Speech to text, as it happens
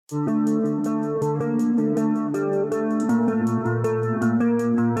What are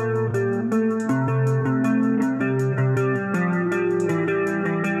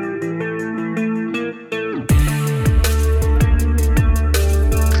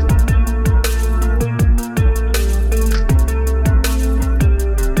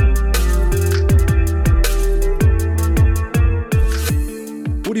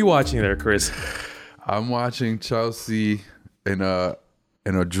you watching there, Chris? I'm watching Chelsea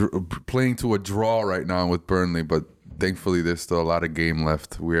playing to a draw right now with Burnley, but thankfully there's still a lot of game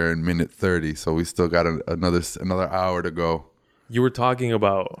left. We're in minute 30, so we still got another hour to go. You were talking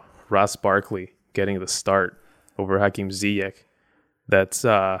about Ross Barkley getting the start over Hakim Ziyech. That's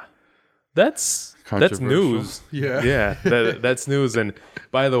news. Yeah. That's news. And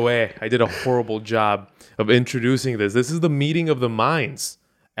by the way, I did a horrible job of introducing this. This is the meeting of the minds.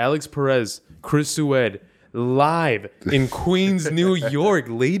 Alex Perez, Chris Sued, live in Queens, New York.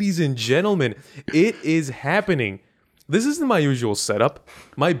 Ladies and gentlemen, it is happening. This isn't my usual setup.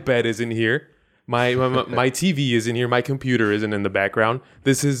 My bed isn't here. My TV isn't here. My computer isn't in the background.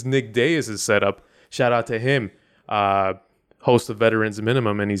 This is Nick Deis' setup. Shout out to him, host of Veterans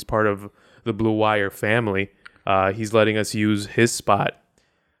Minimum, and he's part of the Blue Wire family. He's letting us use his spot.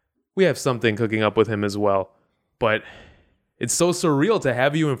 We have something cooking up with him as well, but it's so surreal to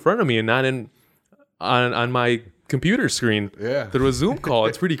have you in front of me and not on my computer screen. Yeah. Through a Zoom call.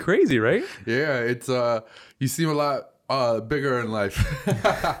 It's pretty crazy, right? Yeah, it's you seem a lot bigger in life.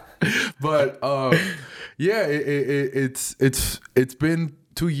 But yeah, it's been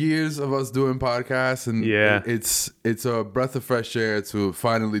 2 years of us doing podcasts, and yeah, it's a breath of fresh air to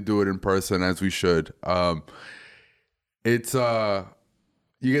finally do it in person as we should. It's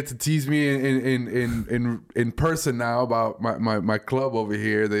you get to tease me in person now about my club over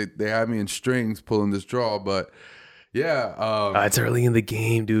here. They have me in strings pulling this draw, but yeah, it's early in the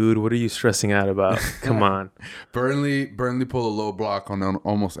game, dude. What are you stressing out about? Come on. Burnley pulled a low block on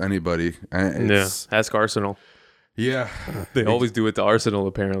almost anybody. Yeah, ask Arsenal. Yeah, they always do it to Arsenal.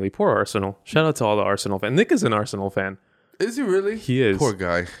 Apparently, poor Arsenal. Shout out to all the Arsenal fans. Nick is an Arsenal fan. Is he really? He is. Poor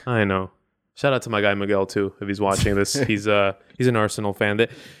guy. I know. Shout out to my guy Miguel too, if he's watching this. He's an Arsenal fan.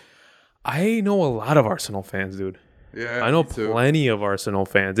 I know a lot of Arsenal fans, dude. Yeah, I know plenty of Arsenal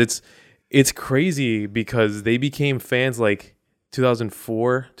fans. It's crazy because they became fans like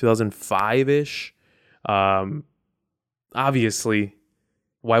 2004, 2005-ish. Obviously,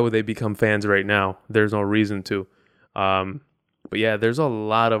 why would they become fans right now? There's no reason to. But yeah, there's a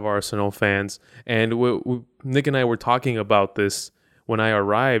lot of Arsenal fans. And Nick and I were talking about this when I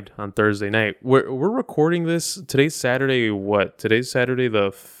arrived on Thursday night. We're recording this. Today's Saturday, what? Today's Saturday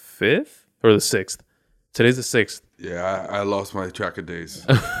the 5th or the 6th? Today's the 6th. Yeah, I lost my track of days.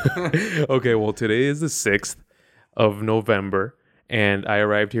 Okay, well, today is the 6th of November, and I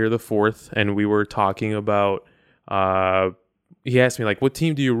arrived here the 4th, and we were talking about, he asked me, like, what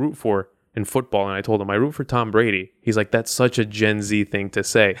team do you root for in football? And I told him, I root for Tom Brady. He's like, that's such a Gen Z thing to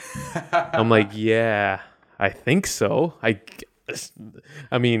say. I'm like, yeah, I think so.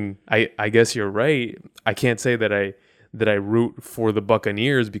 I mean, I guess you're right. I can't say that I root for the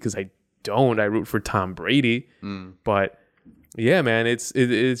Buccaneers because I don't. I root for Tom Brady. But yeah, man, it's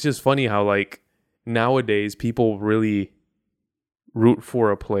just funny how like nowadays people really root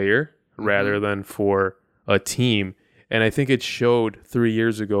for a player rather than for a team. And I think it showed 3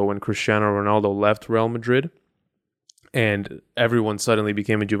 years ago when Cristiano Ronaldo left Real Madrid and everyone suddenly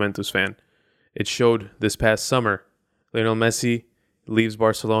became a Juventus fan. It showed this past summer. Lionel Messi leaves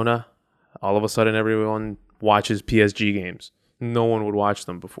Barcelona. All of a sudden, everyone watches PSG games. No one would watch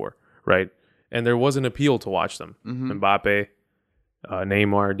them before, right? And there was an appeal to watch them. Mbappe,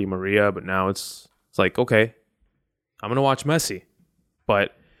 Neymar, Di Maria, but now it's like, okay, I'm going to watch Messi.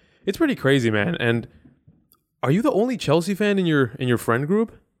 But it's pretty crazy, man. And are you the only Chelsea fan in your friend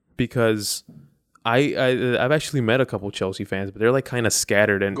group? Because I've actually met a couple Chelsea fans, but they're like kind of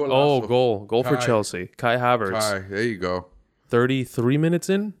scattered. And goal for Chelsea. Kai Havertz. There you go. 33 minutes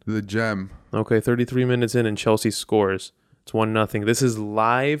in? The gem. Okay, 33 minutes in and Chelsea scores. It's 1-0. This is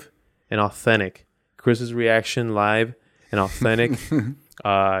live and authentic. Chris's reaction live and authentic.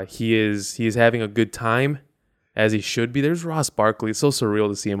 He is having a good time, as he should be. There's Ross Barkley. It's so surreal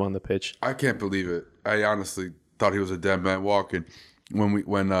to see him on the pitch. I can't believe it. I honestly thought he was a dead man walking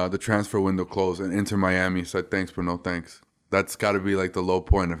when the transfer window closed and Inter Miami said thanks but no thanks. That's got to be like the low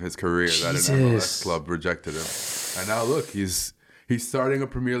point of his career. Jesus. That an MLS club rejected him. And now look, he's starting a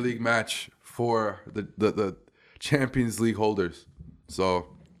Premier League match for the Champions League holders. So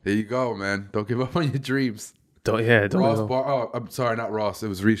here you go, man. Don't give up on your dreams. Don't. I'm sorry, not Ross. It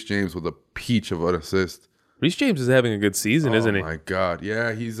was Reece James with a peach of an assist. Reece James is having a good season, isn't he? Oh my God,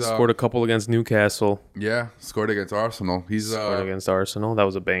 yeah, he's Scored a couple against Newcastle. scored against Arsenal. He's Scored against Arsenal. That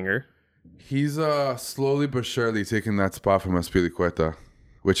was a banger. he's slowly but surely taking that spot from Aspilicueta,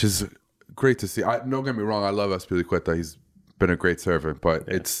 which is great to see. Don't get me wrong, I love Aspilicueta. He's been a great servant, but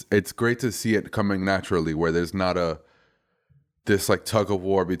it's great to see it coming naturally, where there's not this like tug of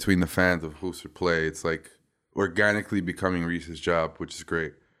war between the fans of who should play. It's like organically becoming Reece's job, which is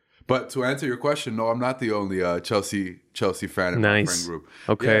great. But to answer your question, no, I'm not the only Chelsea fan in my friend group.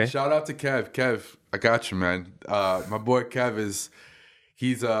 Okay. Yeah, shout out to Kev. Kev, I got you, man. My boy Kev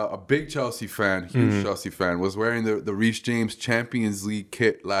he's a big Chelsea fan, huge Chelsea fan. Was wearing the Reece James Champions League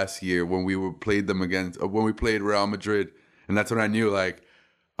kit last year when we played Real Madrid, and that's when I knew, like,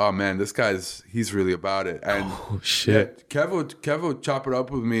 oh man, this he's really about it. And Oh shit. yeah, Kev would chop it up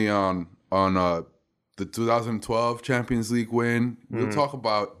with me on the 2012 Champions League win. We'll talk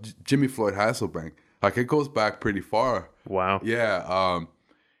about Jimmy Floyd Hasselbank. Like, it goes back pretty far. Wow. Yeah.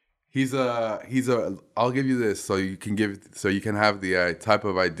 He's a. I'll give you this so you can have the type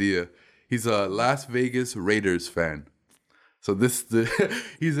of idea. He's a Las Vegas Raiders fan. So he's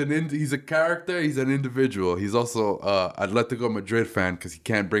a character. He's an individual. He's also Atletico Madrid fan because he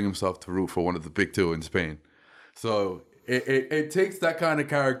can't bring himself to root for one of the big two in Spain. So it takes that kind of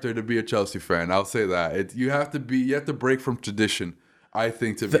character to be a Chelsea fan. I'll say that. You have to break from tradition, I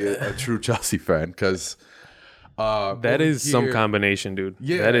think, to be a true Chelsea fan, because that is some combination, dude.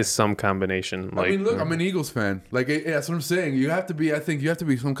 Yeah. That is some combination. Like, I mean, look, I'm an Eagles fan. Like, that's what I'm saying. I think you have to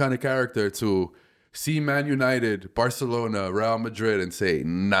be some kind of character to see Man United, Barcelona, Real Madrid, and say,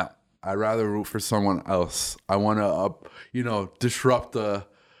 nah, I'd rather root for someone else. I want to, disrupt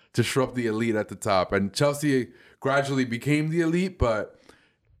the elite at the top. And Chelsea gradually became the elite, but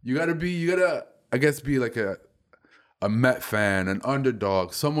you gotta, I guess, be like a Met fan, an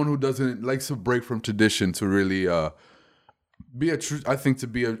underdog, someone who likes to break from tradition to really be a true. I think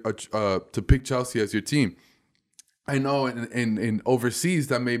to pick Chelsea as your team. I know in overseas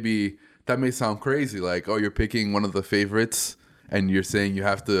that may sound crazy, like, oh, you're picking one of the favorites and you're saying you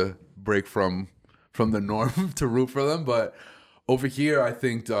have to break from the norm to root for them, but over here, I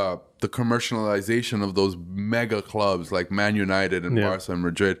think the commercialization of those mega clubs like Man United and Barca and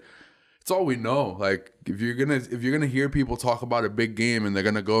Madrid, it's all we know. Like, if you're gonna hear people talk about a big game and they're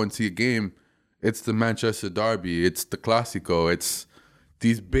gonna go and see a game, it's the Manchester Derby, it's the Clásico, it's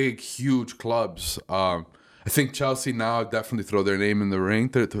these big, huge clubs. I think Chelsea now definitely throw their name in the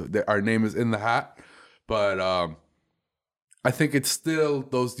ring. Our name is in the hat, but I think it's still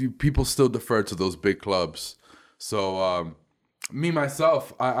people still defer to those big clubs. So me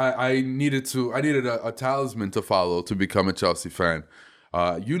myself, I needed a talisman to follow to become a Chelsea fan.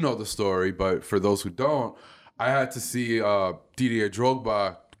 You know the story, but for those who don't, I had to see Didier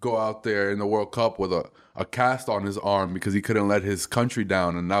Drogba go out there in the World Cup with a cast on his arm because he couldn't let his country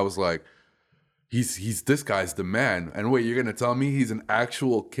down, and I was like, this guy's the man. And wait, you're gonna tell me he's an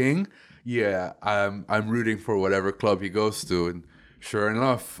actual king? Yeah, I'm rooting for whatever club he goes to. And sure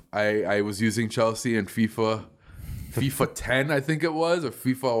enough, I was using Chelsea in FIFA 10, I think it was, or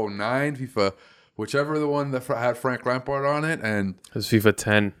FIFA 09, whichever the one that had Frank Lampard on it, and it was FIFA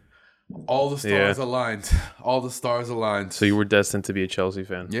 10. All the stars aligned. All the stars aligned. So you were destined to be a Chelsea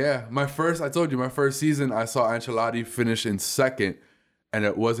fan. Yeah, my first season, I saw Ancelotti finish in second, and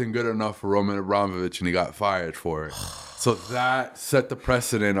it wasn't good enough for Roman Abramovich, and he got fired for it. So that set the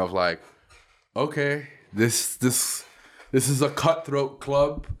precedent of, like, okay, this is a cutthroat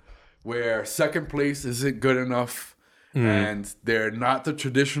club where second place isn't good enough, and they're not the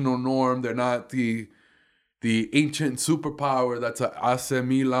traditional norm. They're not the ancient superpower that's a AC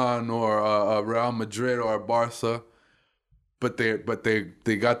Milan or a Real Madrid or a Barca, but they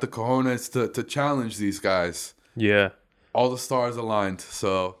got the cojones to challenge these guys. Yeah, all the stars aligned.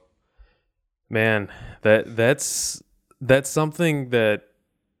 So, man, that's something that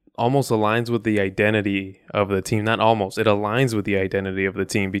almost aligns with the identity of the team. Not almost, it aligns with the identity of the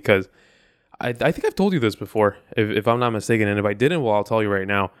team, because I think I've told you this before, if I'm not mistaken, and if I didn't, well, I'll tell you right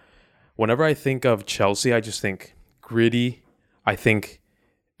now. Whenever I think of Chelsea, I just think gritty. I think,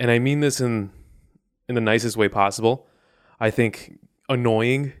 and I mean this in the nicest way possible, I think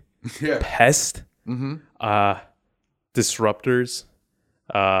annoying, pest, disruptors,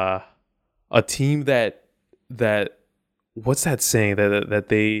 a team that what's that saying that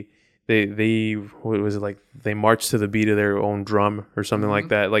they what was it, like, they march to the beat of their own drum or something like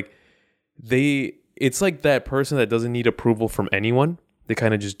that. Like, it's like that person that doesn't need approval from anyone. They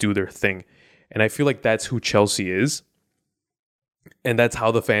kind of just do their thing. And I feel like that's who Chelsea is. And that's how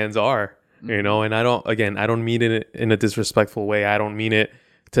the fans are, you know? And I don't mean it in a disrespectful way. I don't mean it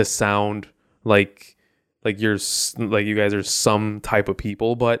to sound like like like you guys are some type of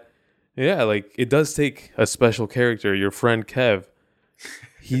people, but yeah, like it does take a special character. Your friend Kev,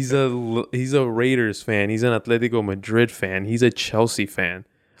 he's a Raiders fan. He's an Atletico Madrid fan. He's a Chelsea fan.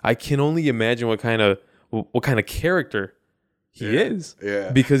 I can only imagine what kind of character he is.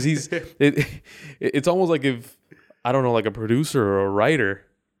 Yeah. Because it's almost like if, I don't know, like a producer or a writer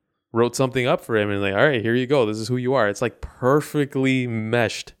wrote something up for him and like, all right, here you go. This is who you are. It's like perfectly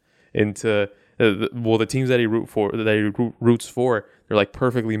meshed into the teams that he roots for. They're like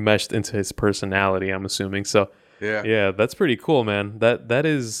perfectly meshed into his personality, I'm assuming. So yeah, that's pretty cool, man. That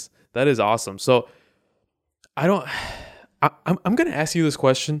is awesome. So I'm gonna ask you this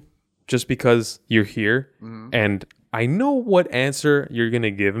question just because you're here, and I know what answer you're gonna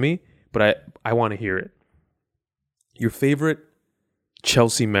give me, but I want to hear it. Your favorite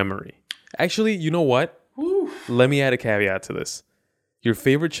Chelsea memory. Actually, you know what? Let me add a caveat to this. Your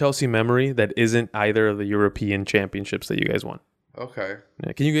favorite Chelsea memory that isn't either of the European championships that you guys won. Okay.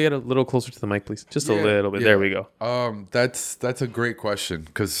 Yeah, can you get a little closer to the mic, please? Just a little bit. Yeah. There we go. That's a great question,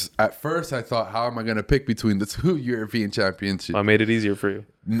 because at first I thought, how am I going to pick between the two European championships? I made it easier for you.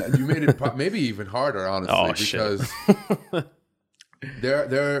 You made it maybe even harder, honestly, because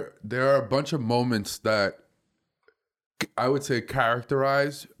there are a bunch of moments that I would say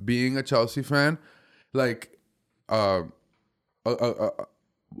characterize being a Chelsea fan. Like a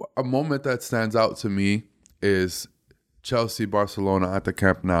moment that stands out to me is Chelsea Barcelona at the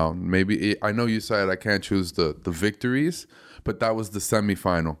Camp Nou. Maybe I know you said I can't choose the victories, but that was the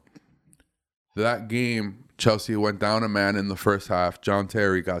semifinal. That game, Chelsea went down a man in the first half. John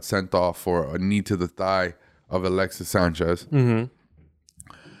Terry got sent off for a knee to the thigh of Alexis Sanchez. Mm-hmm.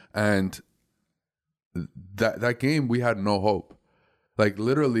 And that game, we had no hope. Like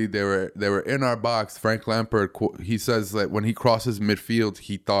literally, they were in our box. Frank Lampard, he says that when he crosses midfield,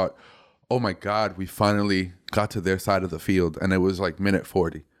 he thought, "Oh my God, we finally got to their side of the field," and it was like minute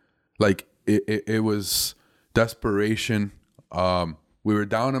 40. Like it was desperation. We were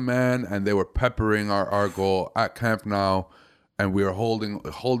down a man, and they were peppering our goal at Camp Nou, and we were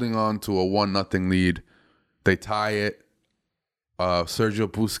holding on to a 1-0 lead. They tie it. Sergio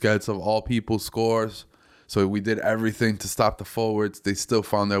Busquets, of all people, scores. So we did everything to stop the forwards. They still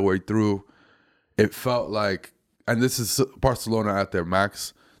found their way through. It felt like, and this is Barcelona at their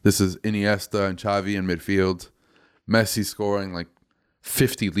max. This is Iniesta and Xavi in midfield. Messi scoring like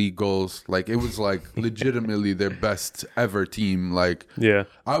 50 league goals. Like it was like legitimately their best ever team. Like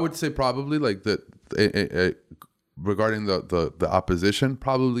I would say probably like regarding the opposition,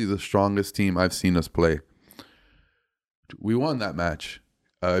 probably the strongest team I've seen us play. We won that match.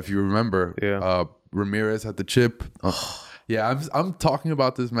 If you remember, Ramirez had the chip. Yeah, I'm talking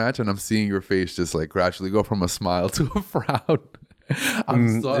about this match and I'm seeing your face just like gradually go from a smile to a frown.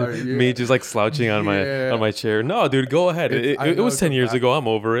 I'm sorry. Yeah. Me just like slouching on my chair. No, dude, go ahead. It was 10 years ago. I'm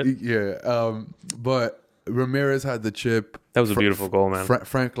over it. Yeah. But Ramirez had the chip. That was a beautiful goal, man.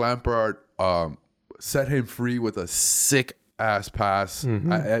 Frank Lampard set him free with a sick ass pass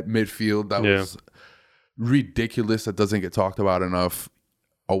at midfield. That was ridiculous. That doesn't get talked about enough.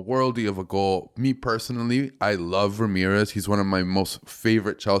 A worldie of a goal. Me personally, I love Ramirez. He's one of my most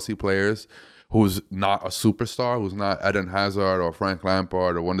favorite Chelsea players, who's not a superstar, who's not Eden Hazard or Frank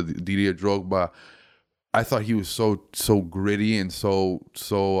Lampard or one of the Didier Drogba. I thought he was so gritty and so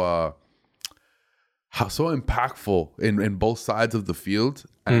impactful in both sides of the field,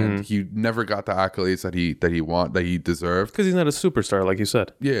 and he never got the accolades that he deserved, because he's not a superstar, like you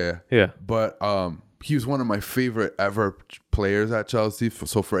said. Yeah. But he was one of my favorite ever players at Chelsea.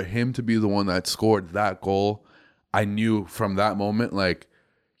 So for him to be the one that scored that goal, I knew from that moment, like,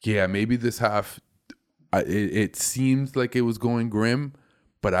 yeah, maybe this half, it seemed like it was going grim,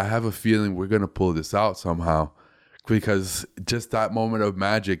 but I have a feeling we're going to pull this out somehow, because just that moment of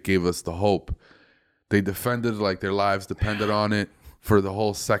magic gave us the hope. They defended like their lives depended on it for the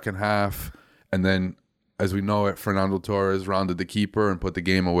whole second half. And then, as we know it, Fernando Torres rounded the keeper and put the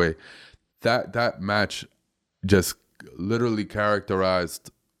game away. That match just literally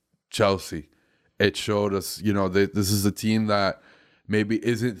characterized Chelsea. It showed us, this is a team that maybe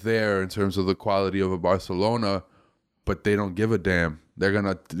isn't there in terms of the quality of a Barcelona, but they don't give a damn. They're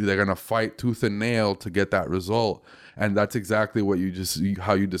gonna fight tooth and nail to get that result, and that's exactly what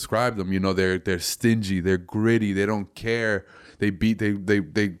how you describe them. They're stingy, they're gritty, they don't care. They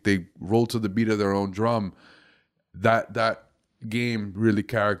roll to the beat of their own drum. That game really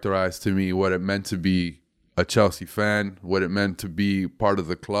characterized to me what it meant to be a Chelsea fan, what it meant to be part of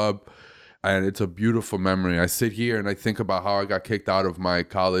the club. And it's a beautiful memory. I sit here and I think about how I got kicked out of my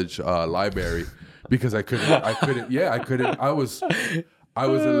college library because I couldn't. I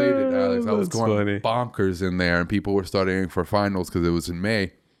was elated, Alex. I was That's going funny. bonkers in there, and people were studying for finals because it was in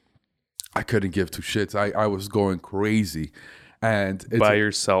May. I couldn't give two shits. I was going crazy, and it's, By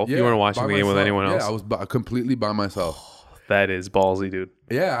yourself? You weren't watching by the game with myself. anyone else? Yeah, I was completely by myself. That is ballsy, dude.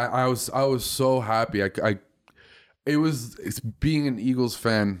 Yeah, I was so happy. It's being an Eagles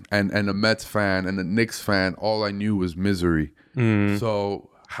fan and a Mets fan and a Knicks fan. All I knew was misery. So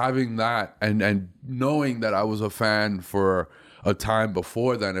having that and knowing that I was a fan for a time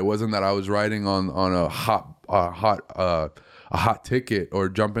before then, it wasn't that I was riding on a hot ticket or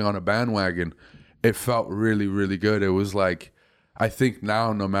jumping on a bandwagon. It felt really, really good. It was like, I think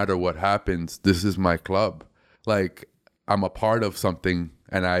now, no matter what happens, this is my club. Like, I'm a part of something,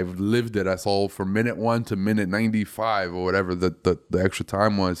 and I've lived it as all from minute 1 to minute 95 or whatever the extra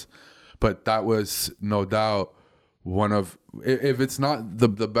time was. But that was no doubt one of, if it's not the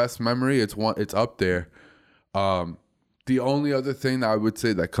best memory, it's up there. The only other thing that I would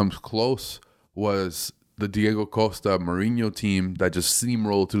say that comes close was the Diego Costa Mourinho team that just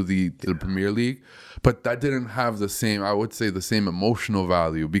steamrolled through the Premier League. But that didn't have the same emotional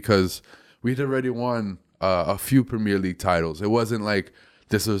value because we'd already won a few Premier League titles. It wasn't like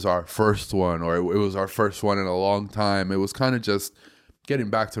this was our first one or it was our first one in a long time. It was kind of just getting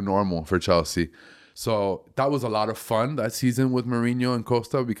back to normal for Chelsea. So that was a lot of fun that season with Mourinho and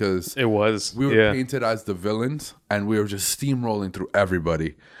Costa because It was. we were Yeah. painted as the villains and we were just steamrolling through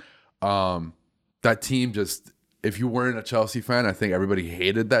everybody. That team just, if you weren't a Chelsea fan, I think everybody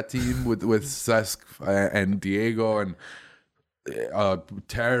hated that team with Cesc and Diego and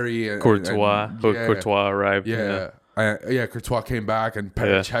Terry and Courtois. and, Courtois arrived. Courtois came back and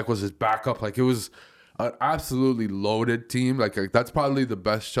Petr Cech was his backup. Like, it was an absolutely loaded team. Like that's probably the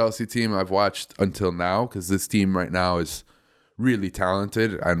best Chelsea team I've watched until now because this team right now is really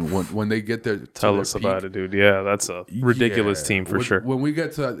talented. And when they get there, Tell us about it, dude. Yeah, that's a ridiculous team for sure. When we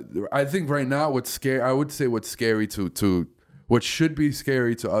get to, I think right now what's scary, I would say what's scary to what should be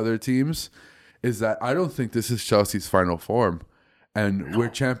scary to other teams is that I don't think this is Chelsea's final form, and we're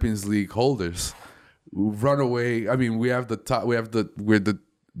Champions League holders. Run away. I mean, we have the top. We're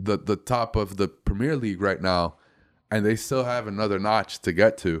the top of the Premier League right now, and they still have another notch to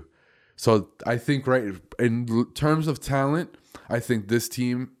get to. So I think right in terms of talent, I think this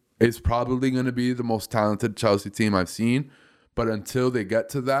team is probably going to be the most talented Chelsea team I've seen. But until they get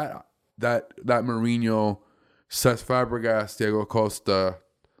to that Mourinho, Cesc Fabregas, Diego Costa,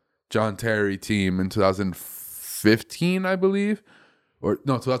 John Terry team in 2015, I believe, or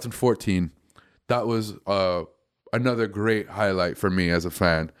no, 2014. That was another great highlight for me as a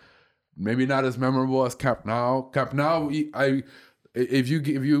fan. Maybe not as memorable as Camp Nou. Camp Nou, if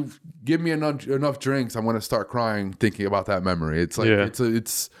you give me enough drinks, I'm gonna start crying thinking about that memory. It's like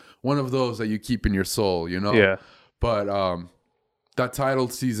it's one of those that you keep in your soul, you know. Yeah. But that title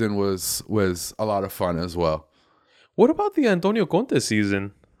season was a lot of fun as well. What about the Antonio Conte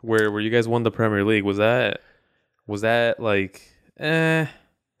season where you guys won the Premier League? Was that like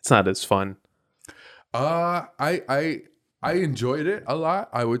it's not as fun? I enjoyed it a lot.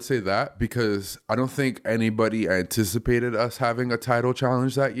 I would say that because I don't think anybody anticipated us having a title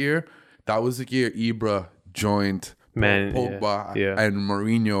challenge that year. That was the year Ibra joined Pogba and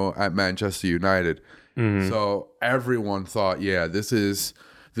Mourinho at Manchester United. Mm-hmm. So everyone thought, this is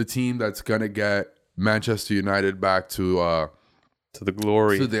the team that's gonna get Manchester United back to the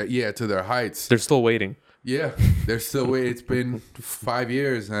glory, to their heights. They're still waiting. Yeah, they're still waiting. It's been 5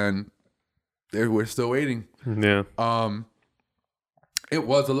 years and we're still waiting. Yeah. It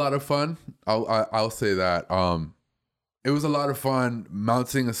was a lot of fun. I'll say that. It was a lot of fun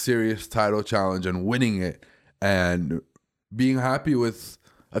mounting a serious title challenge and winning it and being happy with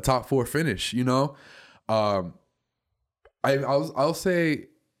a top 4 finish, you know? I'll say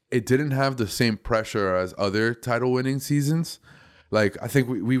it didn't have the same pressure as other title winning seasons. Like, I think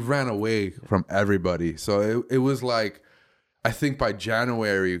we ran away from everybody. So it was like, I think by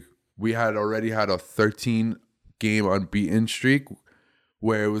January, we had already had a 13-game unbeaten streak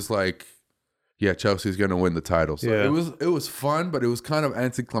where it was like, Chelsea's going to win the title. So it was fun, but it was kind of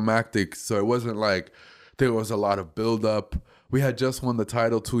anticlimactic. So it wasn't like there was a lot of buildup. We had just won the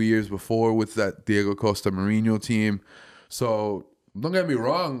title 2 years before with that Diego Costa Mourinho team. So don't get me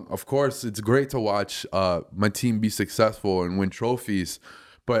wrong. Of course, it's great to watch my team be successful and win trophies,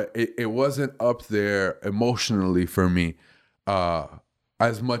 but it wasn't up there emotionally for me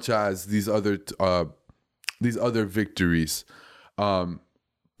as much as these other victories.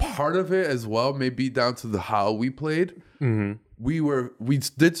 Part of it as well may be down to how we played. Mm-hmm. We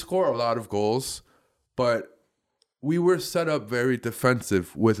did score a lot of goals, but we were set up very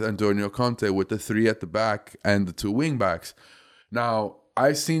defensive with Antonio Conte with the 3 at the back and the 2 wing backs. Now,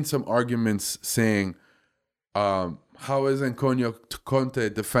 I've seen some arguments saying, how is Antonio Conte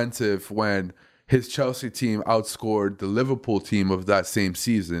defensive when his Chelsea team outscored the Liverpool team of that same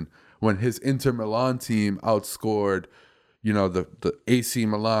season, when his Inter Milan team outscored, the AC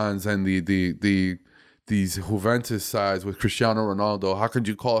Milans and these Juventus sides with Cristiano Ronaldo? How could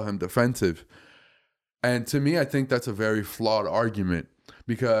you call him defensive? And to me, I think that's a very flawed argument,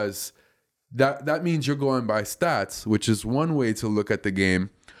 because that means you're going by stats, which is one way to look at the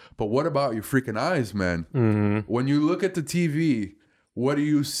game. But what about your freaking eyes, man? Mm-hmm. When you look at the TV, what do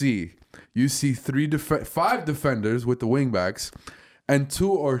you see? You see 5 defenders with the wingbacks and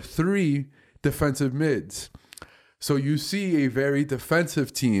 2 or 3 defensive mids. So you see a very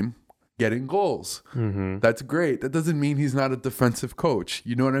defensive team getting goals. Mm-hmm. That's great. That doesn't mean he's not a defensive coach.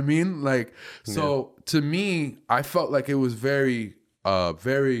 You know what I mean? To me, I felt like it was very,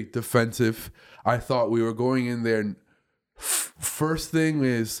 very defensive. I thought we were going in there. First thing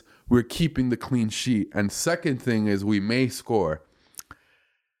is we're keeping the clean sheet, and second thing is we may score.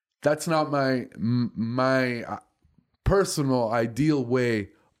 That's not my personal ideal way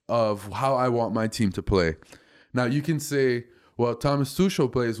of how I want my team to play. Now you can say, well, Thomas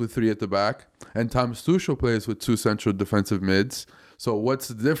Tuchel plays with 3 at the back, and Thomas Tuchel plays with 2 central defensive mids. So what's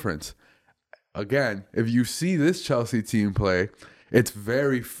the difference? Again, if you see this Chelsea team play, it's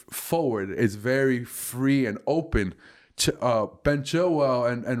very forward. It's very free and open. Ben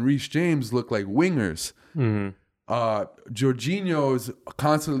Chilwell and Reece James look like wingers. Mm-hmm. Jorginho is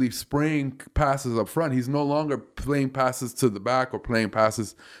constantly spraying passes up front. He's no longer playing passes to the back or playing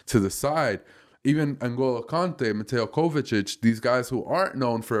passes to the side. Even N'Golo Kante, Mateo Kovacic, these guys who aren't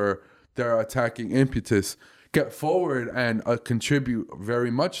known for their attacking impetus, get forward and contribute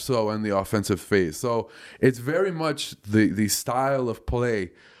very much so in the offensive phase. So it's very much the style of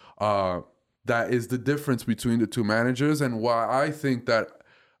play that is the difference between the two managers, and why I think that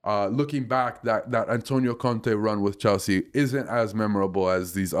looking back, that Antonio Conte run with Chelsea isn't as memorable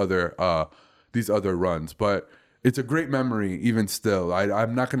as these other runs. But it's a great memory even still.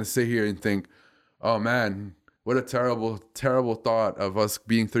 I'm not going to sit here and think, oh man, what a terrible, terrible thought of us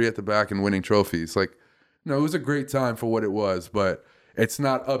being 3 at the back and winning trophies. Like, no, it was a great time for what it was, but it's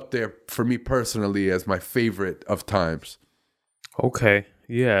not up there for me personally as my favorite of times. Okay.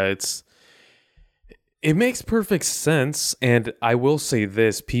 Yeah, it makes perfect sense. And I will say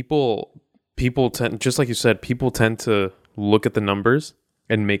this, people tend, just like you said, people tend to look at the numbers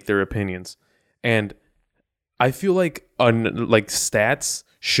and make their opinions. And I feel like stats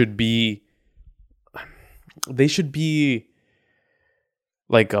should be, they should be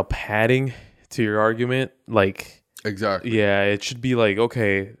like a padding to your argument. Like, exactly. Yeah, it should be like,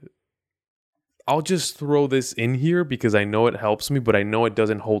 okay, I'll just throw this in here because I know it helps me, but I know it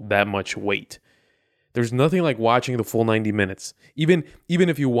doesn't hold that much weight. There's nothing like watching the full 90 minutes. Even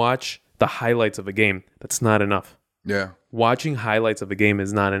if you watch the highlights of a game, that's not enough. Yeah. Watching highlights of a game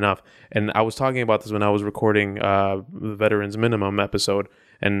is not enough. And I was talking about this when I was recording the Veterans Minimum episode,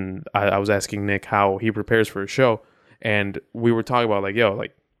 and I was asking Nick how he prepares for a show, and we were talking about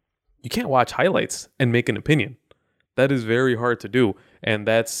you can't watch highlights and make an opinion. That is very hard to do. And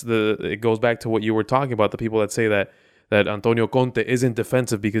it goes back to what you were talking about, the people that say that Antonio Conte isn't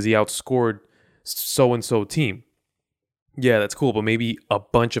defensive because he outscored so-and-so team. Yeah, that's cool, but maybe a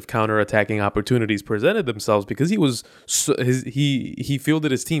bunch of counter-attacking opportunities presented themselves because he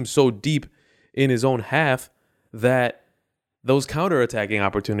fielded his team so deep in his own half that those counter-attacking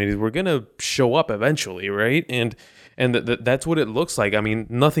opportunities were going to show up eventually, right? And that's what it looks like. I mean,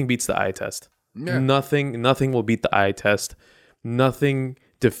 nothing beats the eye test. Yeah. Nothing will beat the eye test. Nothing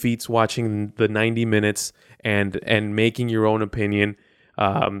defeats watching the 90 minutes and making your own opinion.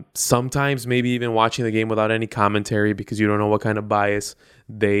 Sometimes maybe even watching the game without any commentary because you don't know what kind of bias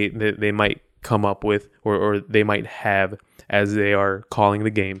they might come up with or they might have as they are calling the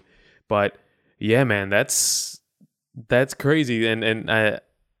game. But yeah, man, that's crazy. And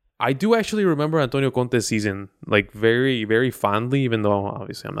I do actually remember Antonio Conte's season like very, very fondly, even though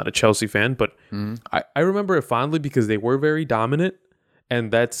obviously I'm not a Chelsea fan, but I remember it fondly because they were very dominant,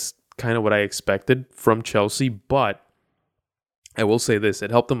 and that's kind of what I expected from Chelsea. But I will say this,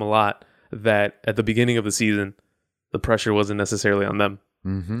 it helped them a lot that at the beginning of the season, the pressure wasn't necessarily on them.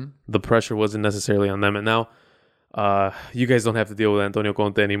 Mm-hmm. The pressure wasn't necessarily on them. And now you guys don't have to deal with Antonio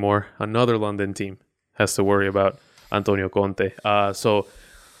Conte anymore. Another London team has to worry about Antonio Conte. So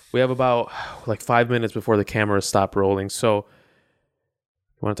we have about 5 minutes before the cameras stop rolling. So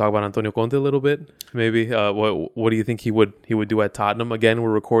you want to talk about Antonio Conte a little bit? Maybe. What do you think he would do at Tottenham? Again, we're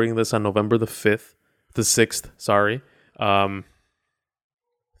recording this on November the 6th. Sorry.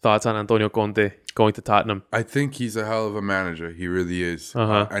 Thoughts on Antonio Conte going to Tottenham? I think he's a hell of a manager. He really is.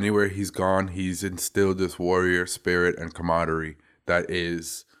 Uh-huh. Anywhere he's gone, he's instilled this warrior spirit and camaraderie that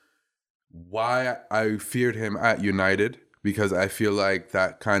is why I feared him at United, because I feel like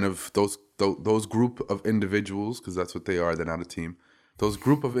that kind of those group of individuals, because that's what they are, they're not a team. Those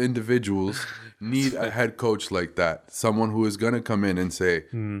group of individuals need a head coach like that. Someone who is going to come in and say,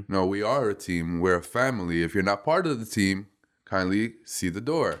 no, we are a team. We're a family. If you're not part of the team, kindly see the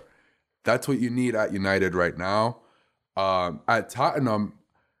door. That's what you need at United right now. At Tottenham,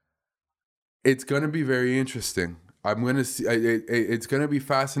 it's going to be very interesting. I'm going to see. It's going to be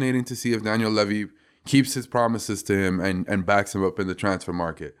fascinating to see if Daniel Levy keeps his promises to him and backs him up in the transfer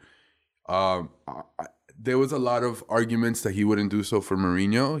market. There was a lot of arguments that he wouldn't do so for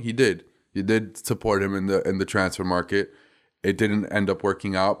Mourinho. He did. He did support him in the transfer market. It didn't end up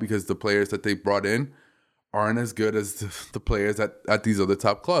working out because the players that they brought in aren't as good as the players at these other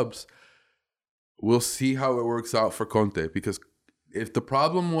top clubs. We'll see how it works out for Conte, because if the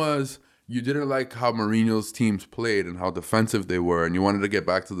problem was you didn't like how Mourinho's teams played and how defensive they were and you wanted to get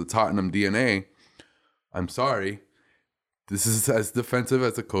back to the Tottenham DNA, I'm sorry. This is as defensive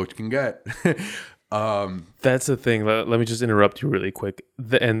as a coach can get. That's the thing. Let me just interrupt you really quick.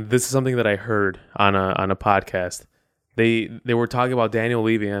 And this is something that I heard on a podcast. They were talking about Daniel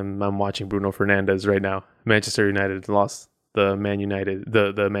Levy, and I'm watching Bruno Fernandes right now. Manchester United lost the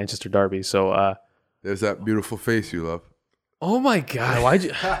the Manchester derby. So there's that beautiful face you love. Oh my God, why'd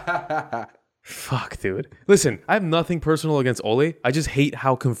you fuck, dude. Listen, I have nothing personal against Ole. I just hate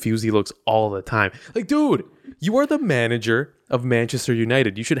how confused he looks all the time. Like, dude, you are the manager of Manchester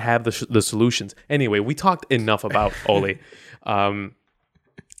United. You should have the solutions. Anyway, we talked enough about Ole.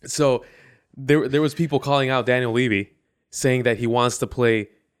 So there was people calling out Daniel Levy, saying that he wants to play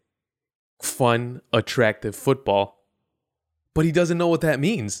fun, attractive football, but he doesn't know what that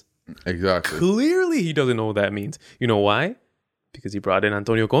means. Exactly. Clearly, he doesn't know what that means. You know why? Because he brought in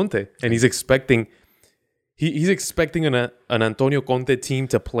Antonio Conte, and he's expecting an Antonio Conte team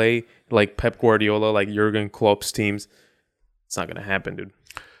to play like Pep Guardiola, like Jurgen Klopp's teams. It's not gonna happen, dude.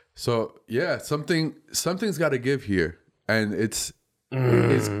 So yeah, something's got to give here, and is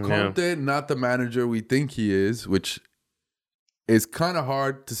Conte not the manager we think he is, which is kind of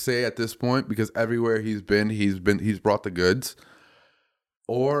hard to say at this point because everywhere he's brought the goods.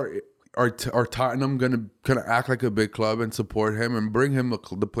 Or are Tottenham gonna act like a big club and support him and bring him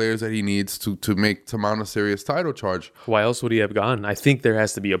the players that he needs to mount a serious title charge? Why else would he have gone? I think there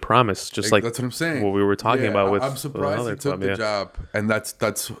has to be a promise, just like that's what I'm saying. What we were talking about with. I'm surprised he took the job, and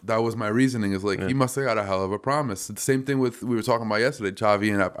that was my reasoning. Is he must have got a hell of a promise. It's the same thing with we were talking about yesterday,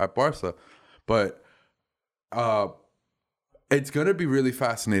 Xavi and at Barca, but it's gonna be really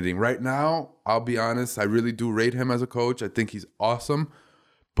fascinating. Right now, I'll be honest, I really do rate him as a coach. I think he's awesome.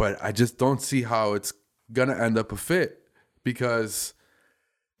 But I just don't see how it's gonna end up a fit, because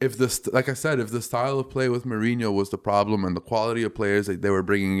if the style of play with Mourinho was the problem and the quality of players that they were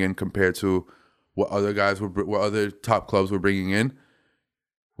bringing in compared to what other top clubs were bringing in,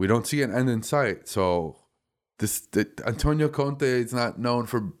 we don't see an end in sight. So Antonio Conte is not known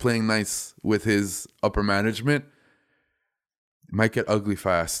for playing nice with his upper management. It might get ugly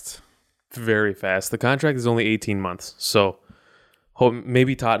fast. Very fast. The contract is only 18 months, so.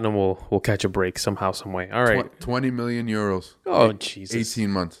 Maybe Tottenham will catch a break somehow, some way. All right. 20 million euros. Oh, Jesus.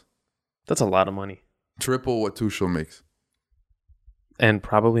 18 months. That's a lot of money. Triple what Tuchel makes. And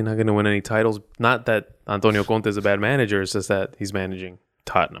probably not going to win any titles. Not that Antonio Conte is a bad manager. It's just that he's managing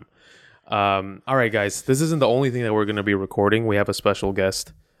Tottenham. All right, guys. This isn't the only thing that we're going to be recording. We have a special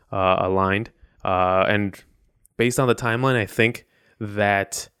guest aligned. And based on the timeline, I think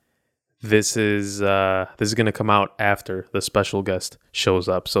that this is going to come out after the special guest shows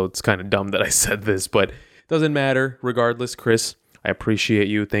up. So it's kind of dumb that I said this, but it doesn't matter. Regardless, Chris, I appreciate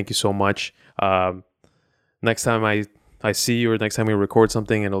you. Thank you so much. Next time I see you, or next time we record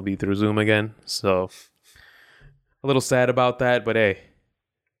something, it'll be through Zoom again. So a little sad about that, but hey,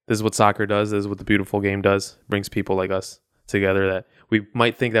 this is what soccer does. This is what the beautiful game does. It brings people like us together that we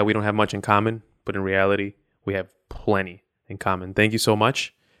might think that we don't have much in common, but in reality, we have plenty in common. Thank you so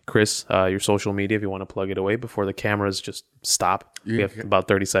much. Chris, your social media, if you want to plug it away before the cameras just stop. We have about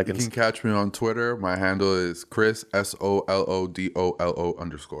 30 seconds. You can catch me on Twitter. My handle is Chris, SOLODOLO_.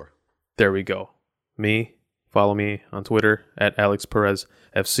 There we go. Follow me on Twitter at Alex Perez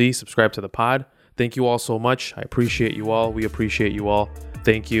FC. Subscribe to the pod. Thank you all so much. I appreciate you all. We appreciate you all.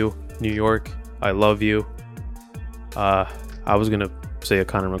 Thank you, New York. I love you. I was going to say a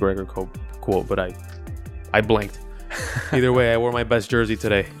Conor McGregor quote, but I blanked. Either way, I wore my best jersey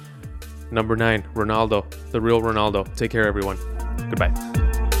today. Number 9, Ronaldo, the real Ronaldo. Take care, everyone. Goodbye.